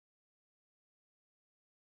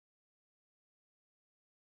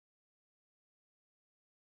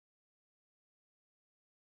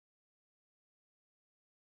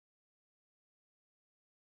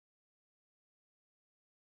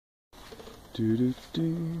Do do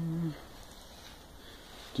do.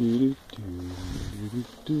 Do do do do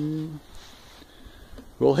do.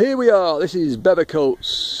 Well, here we are. This is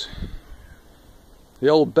Bevercotes. The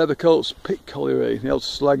old Bevercotes pit colliery. The old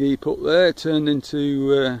slag heap up there turned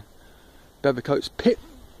into Bevercotes pit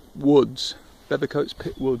woods. Bevercotes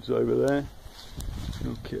pit woods over there.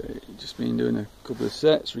 Okay, just been doing a couple of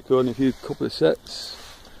sets, recording a couple of sets.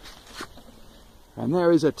 And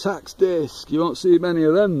there is a tax disc. You won't see many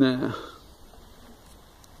of them there.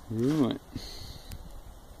 Right.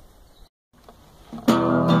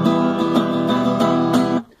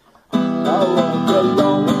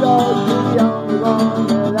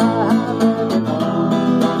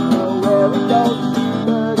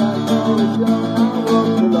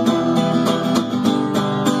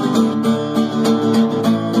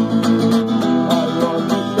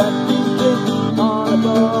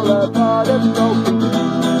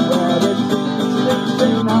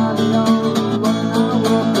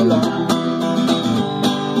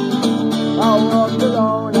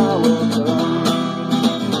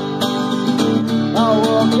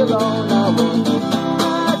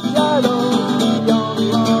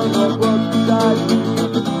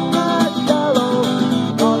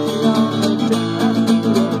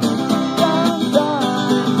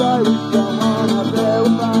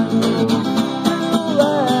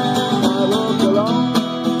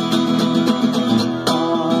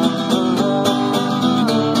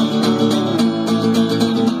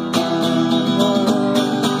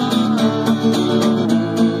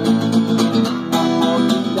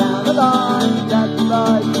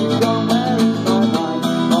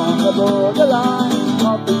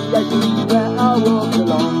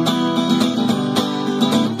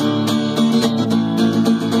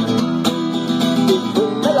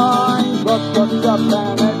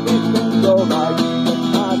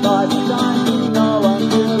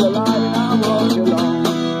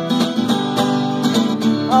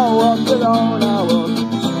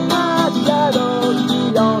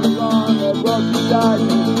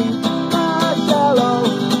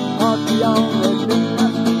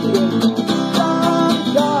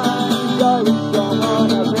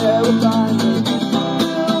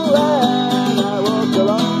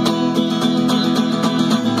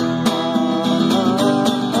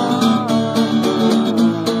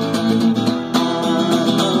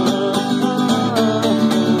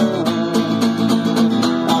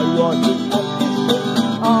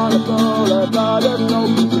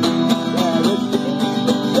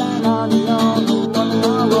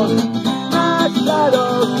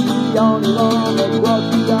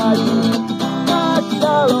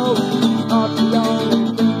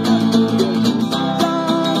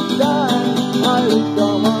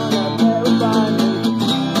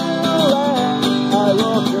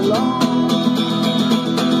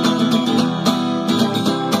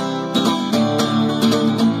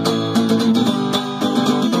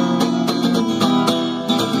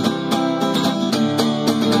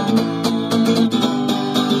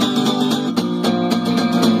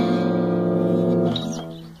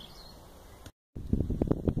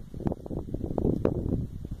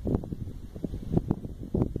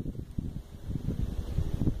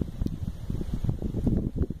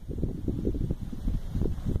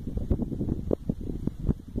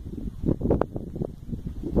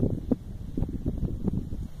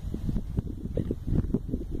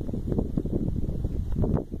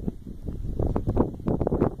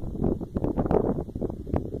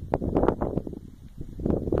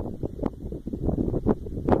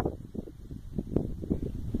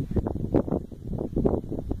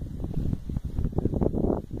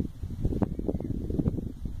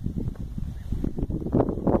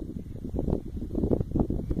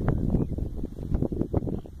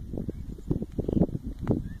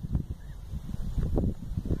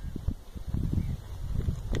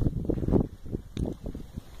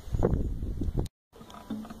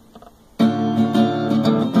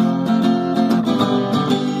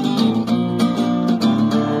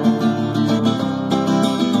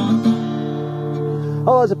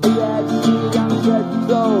 I was a PhD on the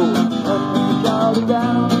treadmill, and shouted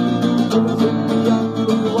down. It was in the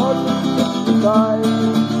jungle, was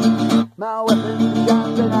 65. My weapon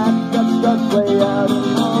jammed and I got stuck way out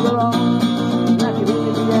and all alone. And I could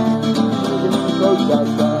hear the end, moving the coast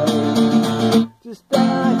outside. Just then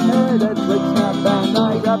I heard a twig snap and I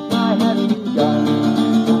got my head in the gun.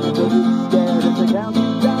 And I was scared as I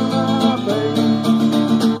counted down my face.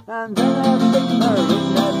 And then I picked her in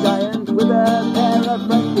that giant with a pair of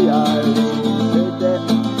friendly eyes. Stood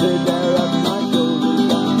there at my shoulders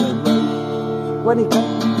on the road. When he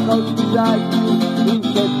came close beside me, he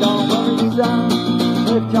said, "Don't worry, son,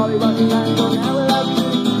 if Jolly wasn't thankful, now we'll have to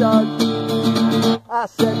judge. I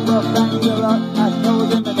said, well, thanks a lot. I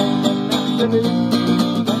told him the name and that's the news.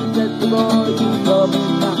 When he said the boy, he told me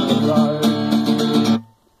camouflage.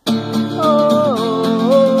 Oh,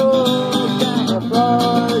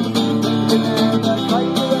 camouflage. Things in there that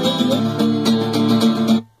fight the way you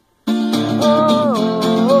see. Oh,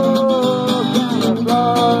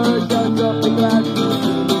 camouflage. Just off the glass to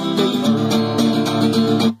the street.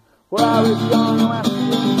 Well, I was gone to ask him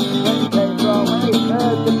when he came from, when he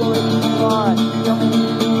heard the voice fly.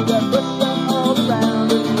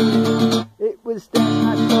 It was then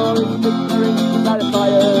I saw his victory, like a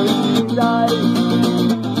fire in his eyes. And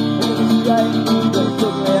it was strange that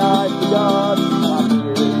suddenly I forgot my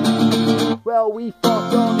fear. Well, we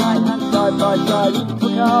fought all night and side by side, we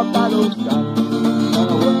took our battle stance. And I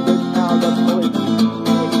wondered how the poet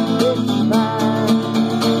hit this man.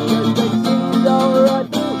 Just they seemed alright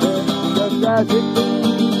to him, just as if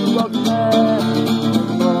he wasn't there. In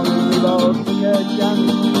the morning we both took a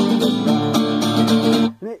chance.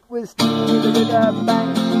 And it was near the bank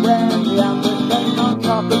when the ambulance came on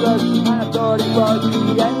top of us, and I thought it was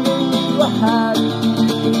the ending we had.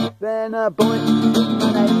 Then a bullet hit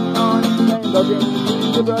my name on it, came buzzing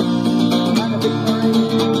the brush, and the big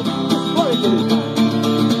marine just swallowed in his hand,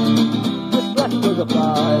 just left us a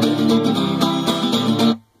fly.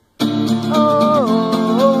 Oh,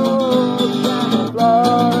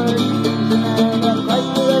 camouflage, things in there that fight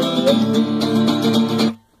the way they see.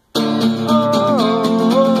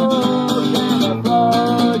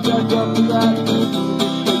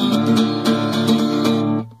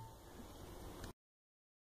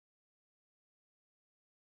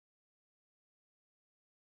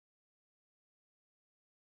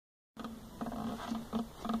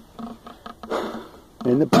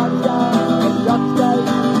 In the background of Cox Day,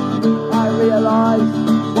 I realised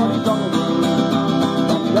what is wrong with me.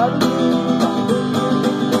 Love you,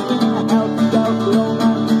 help yourself, the old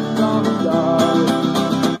man from the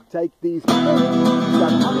start. Take these memories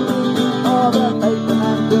and honey, all the paper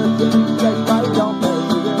and the things they played on paper.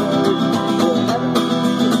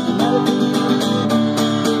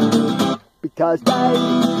 Because they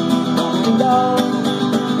know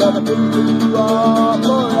gonna be who you are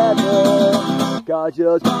forever. God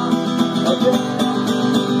just wants a drink,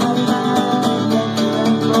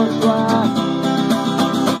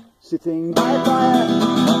 sitting by a fire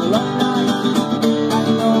on a long night,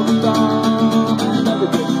 hanging over the storm, another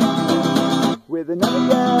good time, with another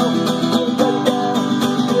girl, with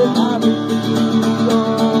I've been thinking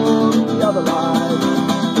of the other life.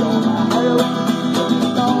 You're my heroine, you're my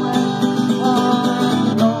snowman, I'm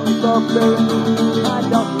lonely for being my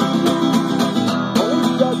dog.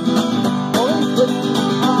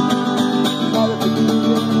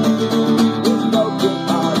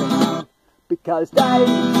 Because they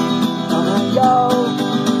come and go,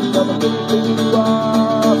 gonna be who you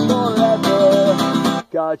are forever.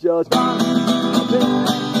 God just wants a bit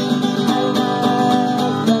and a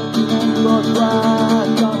sentiment for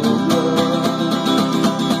twice on the world.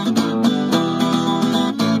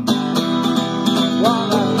 One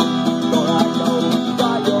night, before I go,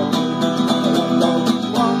 by your feet, one night,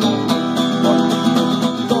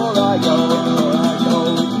 before I go,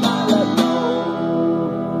 I let go.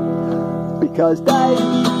 Because they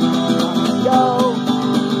go,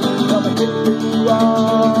 gonna be who you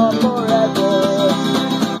are forever.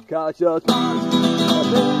 God just wants a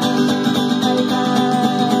bit,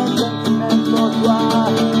 amen, sentiment for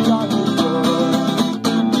twice on the world.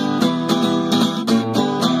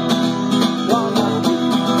 One night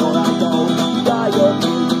before I go, by your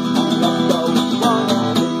feet, I let go. One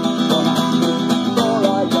night before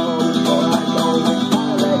I go, I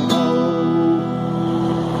let go.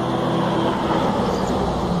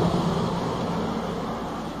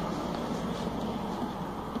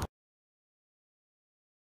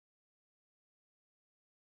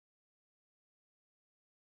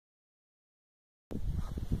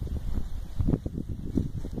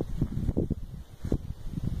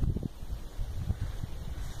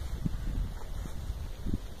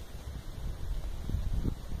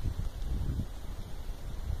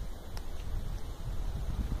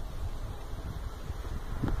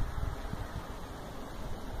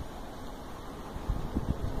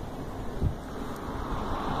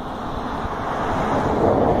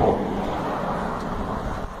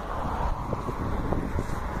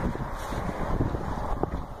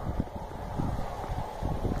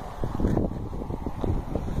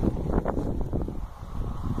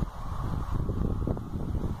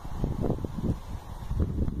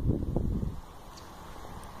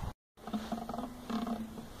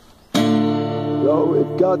 So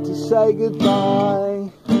we've got to say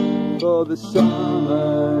goodbye. for the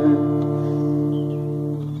summer.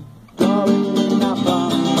 Darling, I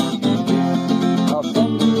promise I'll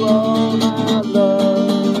send you all my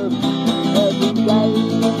love every day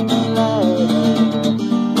in a letter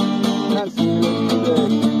and seal it today.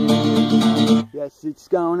 Yes, it's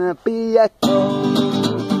gonna be a cold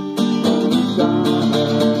summer,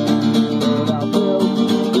 but I will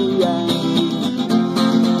be angry.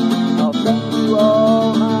 I'll send you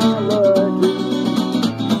all my love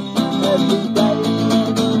every day in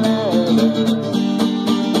a letter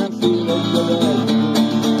and seal it today.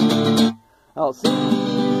 I'll see you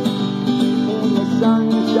in the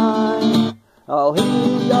sunshine, I'll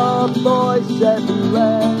hear your voice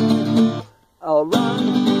everywhere, I'll run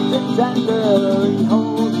to tenderly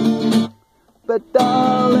hold you, but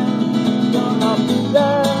darling, you're not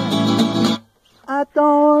there. I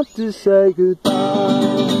don't want to say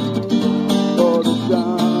goodbye for the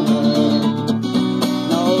summer,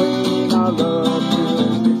 knowing our love is.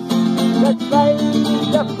 Let's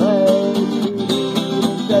make a place to leave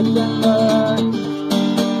in September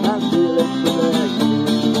and feel it for the kiss,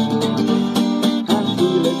 and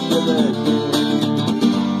feel it for the kiss,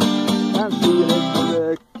 and feel it for the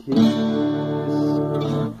kiss.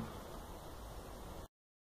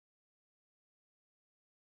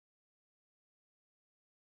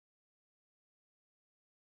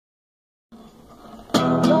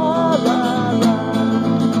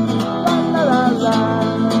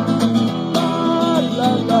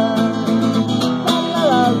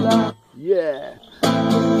 Yeah.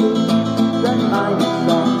 The night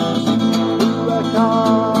song, we work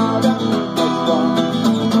hard and we get strong.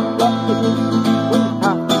 What is it we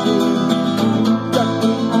have to do? Stuck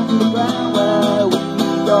underground where we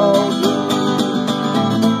go through.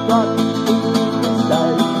 Got to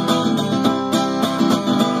stay.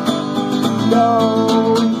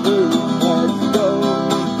 Going through, let's go.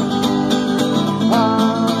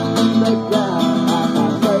 Underground, and I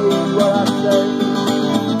say what I say.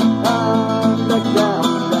 Underground,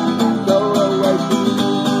 and I go away to you.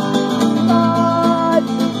 Life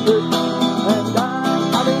is good, and I'm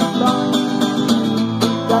having fun.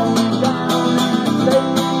 Going down and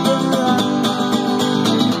staying around.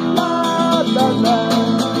 La la la,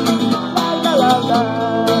 la la la la,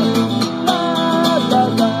 la la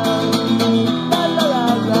la, la la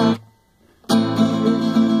la. This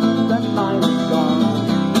is the night song.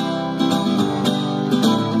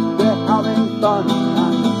 We're having fun.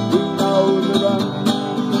 The run,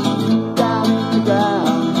 down in the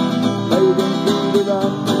ground, wading through the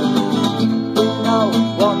run. We know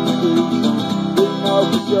what to do, we know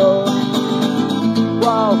for sure.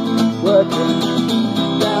 While working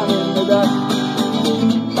down in the dust,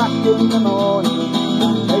 back in the morning,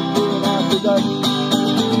 taking out the dust.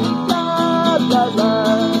 La la la,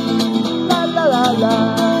 la la la la,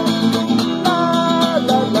 la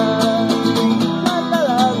la la, la la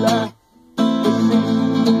la la. This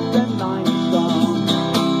is the night song.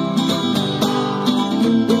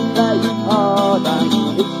 We play hard and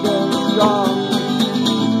it's so strong.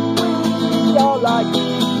 We all like to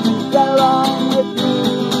get along with you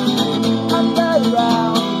and get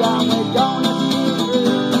around, and we're gonna see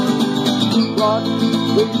through. What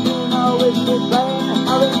we do know is we're playing and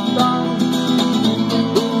having fun.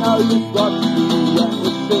 We know just what to do when we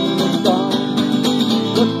sing the song.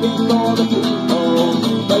 Looking for the people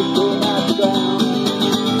breaking out the ground.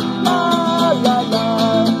 La la la,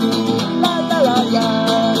 la la la la,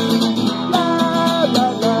 la la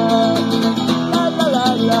la, la la la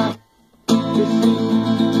la. This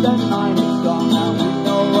is the night song, and we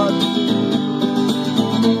know what to do.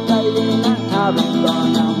 Playing and having fun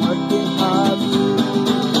and working hard.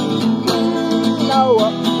 We know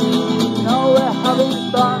what to do, we know we're having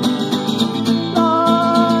fun.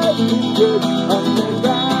 Life is good,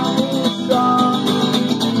 underground is strong.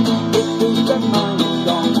 This is the night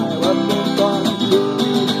song, we're working fun too.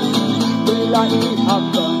 We like to have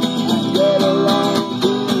fun and get along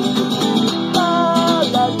too. La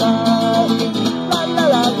la la, la la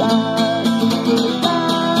la la,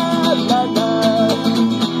 la la la,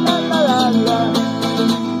 la la la.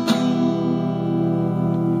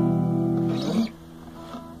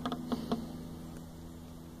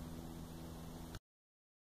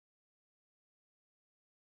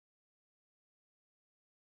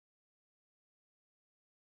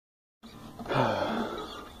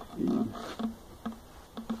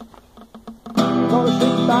 Fall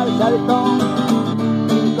asleep by the telephone, in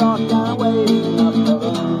the dark and waiting up the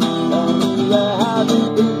phone. Tell me where have you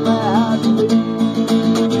been, where have you been?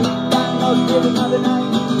 Down those till another night,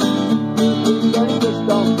 please just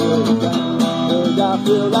don't feel the same. 'Cause I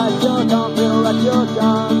feel like you're gone, feel like you're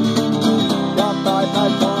gone. Can't fight, I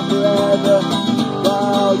can't forever.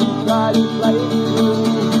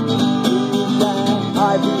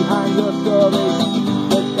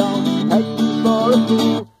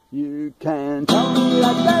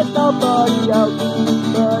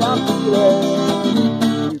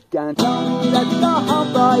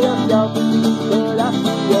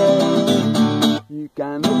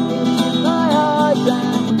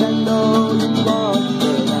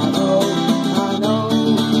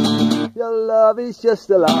 love is just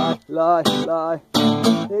a lie, lie, lie.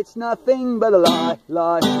 It's nothing but a lie,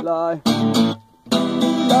 lie, lie.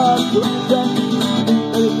 Love to pretend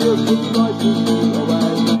that it feels good voices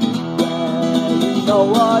away. Yeah, you know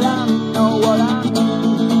what I mean, know what I mean.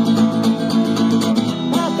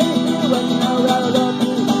 How can you feel when you know that I love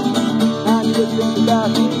you? And you just think about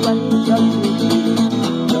me when you touch me.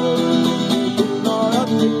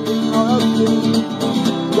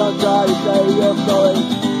 Don't try to say you're sorry,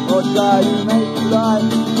 or try to make it right.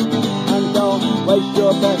 And don't waste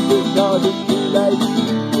your breath because it's too late.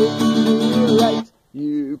 It's too late.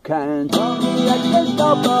 You can tell me that there's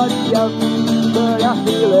nobody else, but I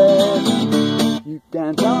feel it. You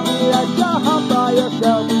can tell me that you're home by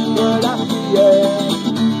yourself, but I see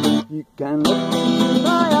it. You can look into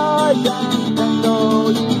my eyes and think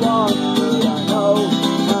all you want, but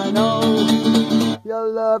I know your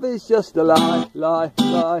love is just a lie, lie,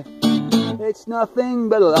 lie. It's nothing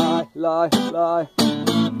but a lie, lie, lie.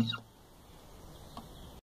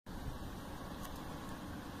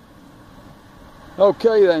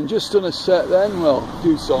 Okay then, just done a set then, well, a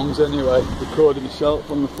few songs anyway, recorded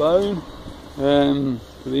myself on the phone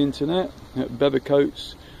for the internet at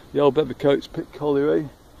Bevercotes, the old Bevercotes Pit Colliery,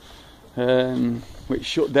 which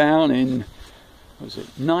shut down in, what was it,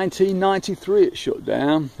 1993 it shut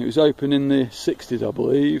down. It was open in the 60s I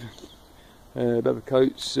believe.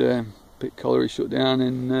 Bevercotes Pit Colliery shut down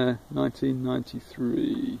in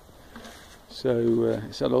 1993. So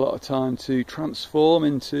it's had a lot of time to transform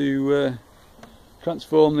the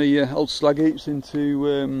old slag heaps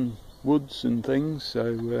into woods and things.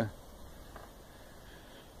 So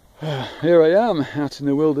here I am out in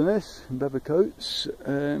the wilderness in Bevercotes,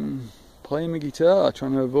 playing my guitar,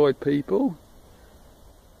 trying to avoid people.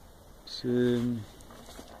 Still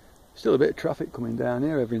a bit of traffic coming down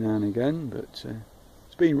here every now and again, but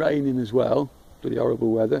it's been raining as well, bloody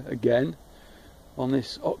horrible weather again on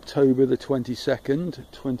this October the 22nd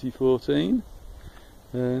 2014.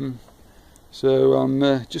 So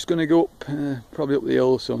I'm just going to go up, probably up the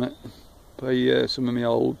hill summit, play some of my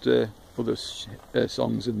old other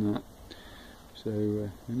songs and that. So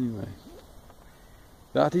anyway,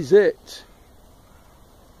 that is it.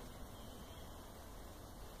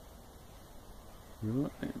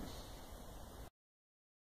 Right.